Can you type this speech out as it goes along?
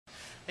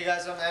Hey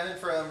guys, I'm Evan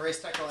from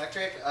RaceTech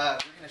Electric. We're going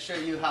to show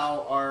you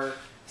how our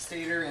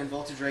stator and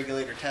voltage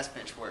regulator test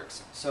bench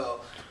works.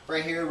 So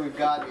right here we've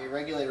got a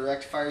regulator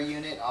rectifier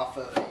unit off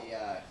of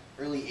a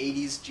early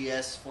 80s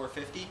GS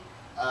 450.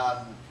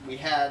 We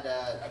had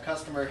a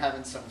customer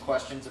having some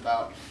questions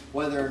about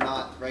whether or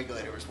not the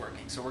regulator was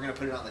working. So we're going to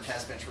put it on the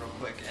test bench real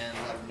quick and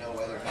let them know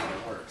whether or not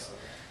it works.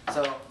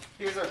 So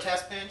here's our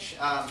test bench.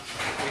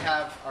 We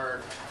have our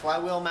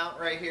flywheel mount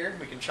right here.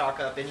 We can chalk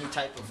up any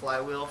type of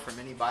flywheel from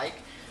any bike.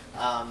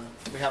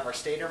 We have our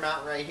stator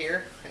mount right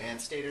here, and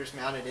stator's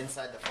mounted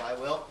inside the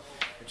flywheel,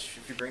 which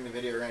if you bring the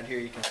video around here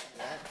you can see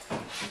that.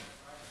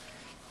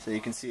 So you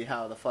can see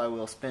how the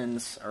flywheel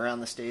spins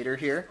around the stator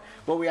here.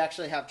 What we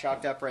actually have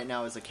chalked up right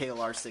now is a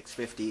KLR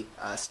 650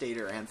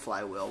 stator and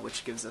flywheel,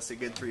 which gives us a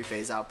good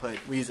three-phase output.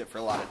 We use it for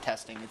a lot of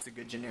testing. It's a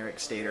good generic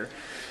stator.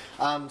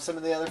 Some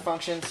of the other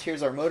functions,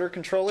 here's our motor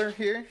controller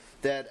here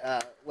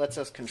that lets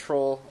us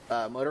control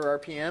motor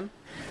RPM.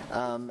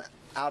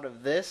 Out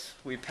of this,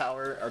 we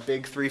power our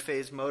big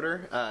three-phase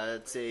motor.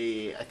 It's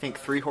a, I think,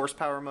 3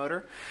 horsepower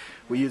motor.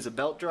 We use a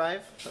belt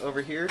drive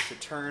over here to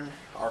turn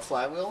our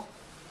flywheel.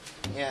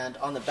 And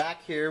on the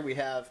back here, we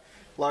have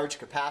large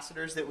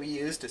capacitors that we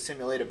use to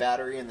simulate a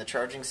battery in the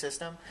charging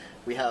system.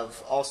 We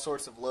have all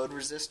sorts of load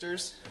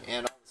resistors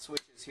and all the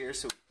switches here,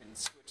 so we can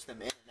switch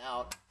them in and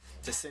out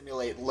to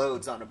simulate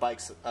loads on a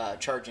bike's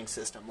charging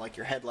system, like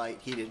your headlight,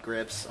 heated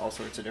grips, all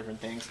sorts of different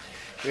things.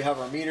 We have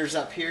our meters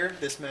up here.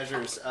 This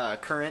measures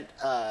current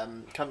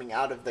coming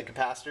out of the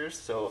capacitors,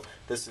 so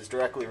this is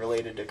directly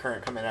related to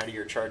current coming out of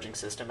your charging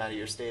system, out of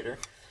your stator.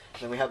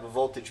 And then we have a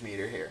voltage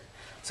meter here.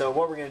 So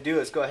what we're going to do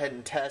is go ahead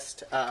and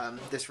test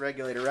this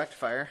regulator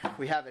rectifier.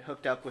 We have it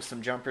hooked up with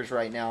some jumpers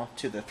right now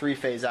to the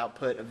three-phase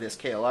output of this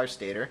KLR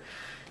stator.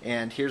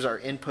 And here's our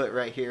input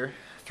right here.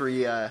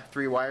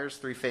 Three wires,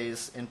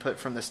 three-phase input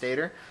from the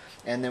stator.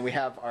 And then we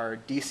have our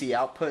DC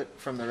output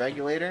from the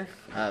regulator,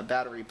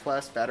 battery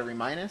plus, battery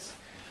minus.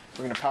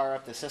 We're going to power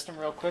up the system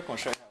real quick and we'll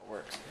show you how it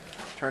works.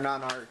 Turn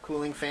on our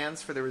cooling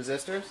fans for the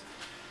resistors.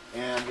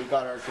 And we've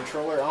got our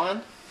controller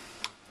on.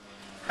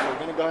 We're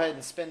going to go ahead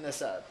and spin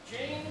this up.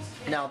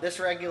 Now this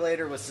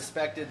regulator was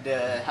suspected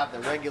to have the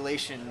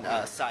regulation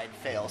side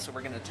fail, so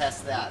we're going to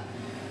test that.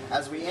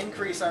 As we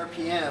increase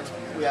RPM,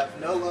 we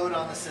have no load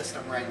on the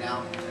system right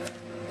now.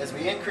 As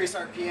we increase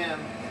RPM,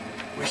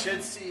 we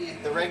should see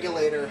the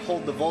regulator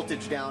hold the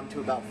voltage down to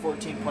about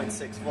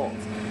 14.6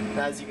 volts.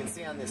 Now as you can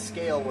see on this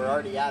scale, we're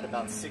already at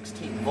about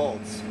 16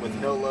 volts with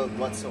no load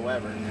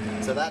whatsoever.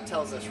 So that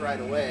tells us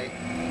right away.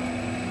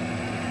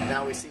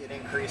 Now we see it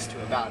increase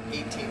to about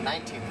 18,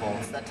 19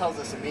 volts. That tells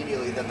us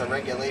immediately that the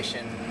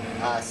regulation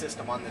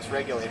system on this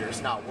regulator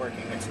is not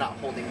working. It's not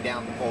holding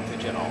down the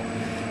voltage at all.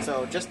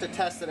 So just to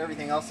test that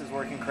everything else is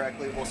working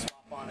correctly, we'll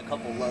swap on a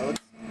couple loads.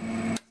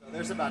 So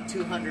there's about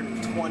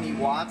 220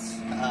 watts.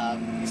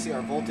 You see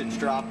our voltage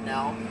drop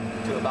now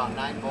to about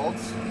 9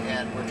 volts,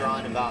 and we're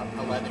drawing about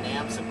 11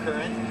 amps of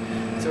current.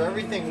 So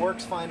everything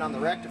works fine on the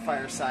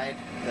rectifier side.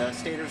 The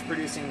stator's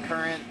producing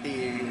current,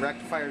 the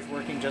rectifier's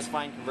working just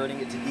fine,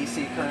 converting it to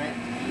DC current,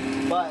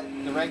 but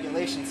the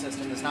regulation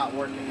system is not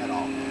working at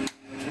all.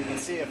 Which we can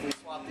see if we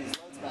swap these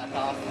loads back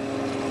off,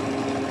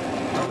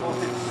 our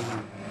voltage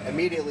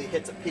immediately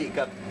hits a peak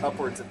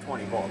upwards of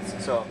 20 volts.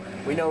 So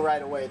we know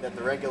right away that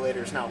the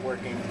regulator is not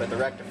working, but the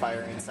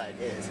rectifier inside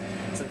is.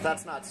 Since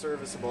that's not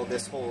serviceable,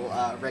 this whole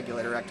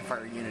regulator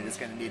rectifier unit is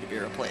going to need to be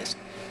replaced.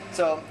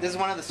 So this is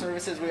one of the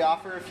services we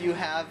offer. If you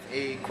have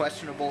a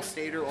questionable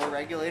stator or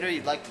regulator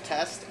you'd like to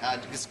test,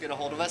 just get a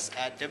hold of us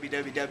at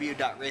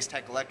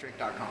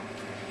www.racetechtelectric.com.